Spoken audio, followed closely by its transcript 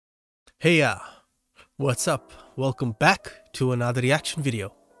Hey what's up? Welcome back to another reaction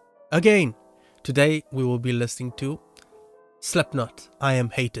video. Again, today we will be listening to Slipknot, I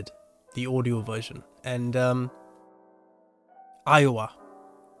Am Hated, the audio version, and Iowa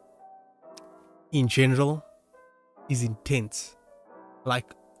in general is intense. Like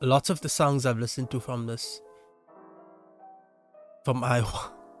lots of the songs I've listened to from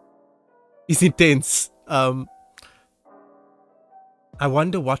Iowa is intense. I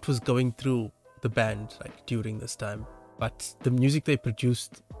wonder what was going through the band like during this time, but the music they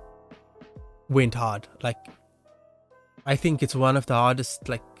produced went hard. Like I think it's one of the hardest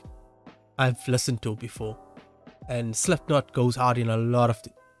like I've listened to before, and Slipknot goes hard in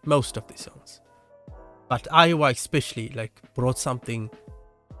most of the songs, but Iowa especially like brought something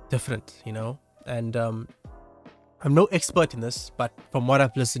different, you know. And I'm no expert in this, but from what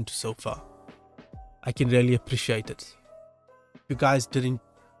I've listened to so far, I can really appreciate it. If you guys do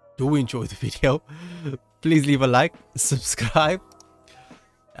enjoy the video, please leave a like, subscribe.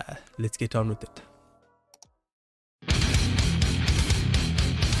 Let's get on with it.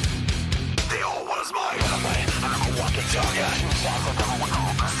 They all was my enemy, and I'm a walking target.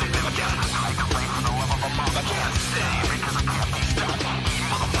 See them again, I complain for the love of a mom. I can't stay because I can't be stopped.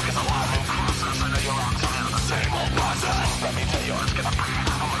 You motherfuckers alive, no process. I know you're on time, the same old process. Let me tell you, it's gonna be.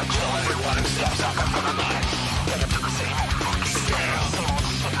 I'm gonna kill everyone who steps out for the night. Get up to the same old fucking scale. Same old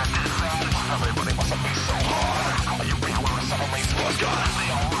shit that did that. Everybody wants to be so hard. All you real when someone leaves was gone. They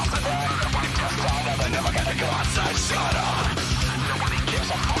all lost it all. Everybody just died, and they never get to go outside. Shut up. Nobody gives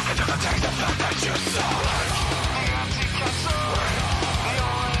a fuck. It doesn't take the fact that you're sorry.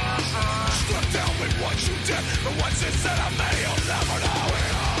 Slip down with what you did, but what's inside of me, you'll never know.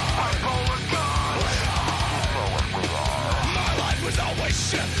 Bipolar God. My life was always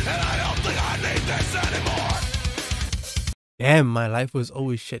shit, and I don't think I need this anymore. Damn, my life was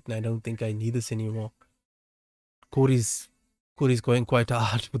always shit and I don't think I need this anymore. Cody's going quite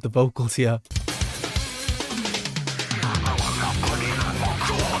hard with the vocals here. So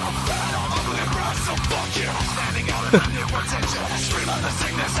fuck you. Standing out of new potential. Stream on the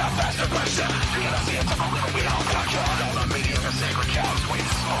sickness, have fast aggression. You're gonna see it tomorrow, we don't got killed. All the media, the sacred cows, we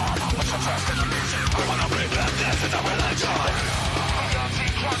smart. Put your trust in the music. We wanna rebuild this, it's a religion.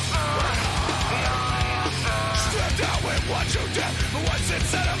 Strip down with what you did, but what's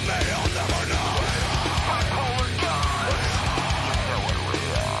inside of me, you'll never know. Bipolar God. You know what we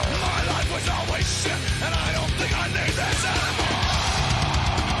are. My life was always shit, and I don't think I need this anymore.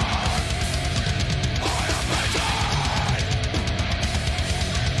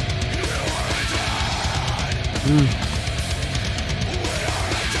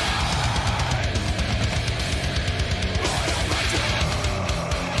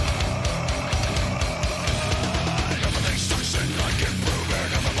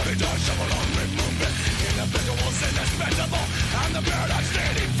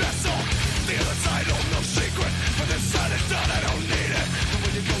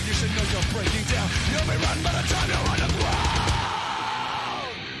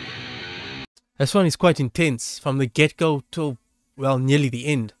 This one is quite intense from the get-go till, well, nearly the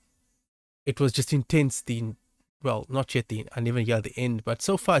end. It was just intense. Well, not yet I never hear the end, but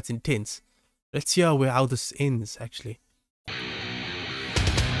so far it's intense. Let's hear how this ends, actually.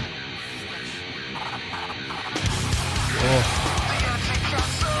 Oh.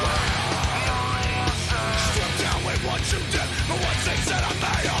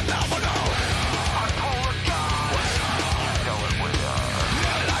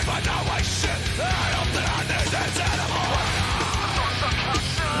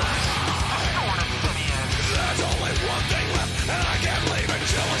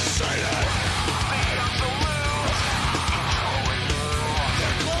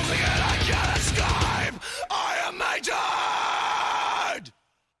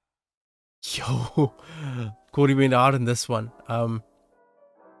 Yo, Cody went hard in this one.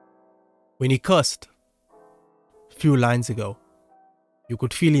 When he cursed a few lines ago, you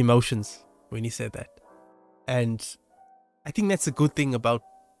could feel emotions when he said that. And I think that's a good thing about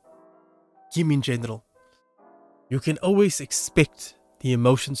him in general. You can always expect the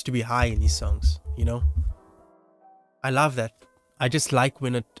emotions to be high in his songs, you know? I love that. I just like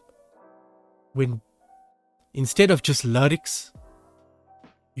when instead of just lyrics,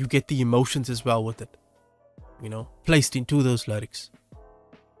 you get the emotions as well with it, you know, placed into those lyrics.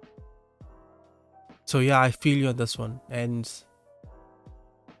 So yeah, I feel you on this one, and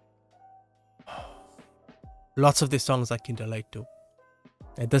lots of the songs I can relate to.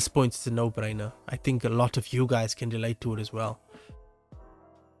 At this point, it's a no-brainer. I think a lot of you guys can relate to it as well.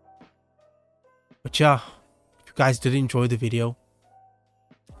 But yeah, if you guys did enjoy the video,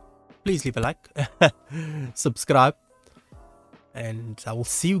 please leave a like, subscribe, and I will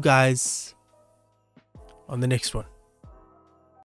see you guys on the next one.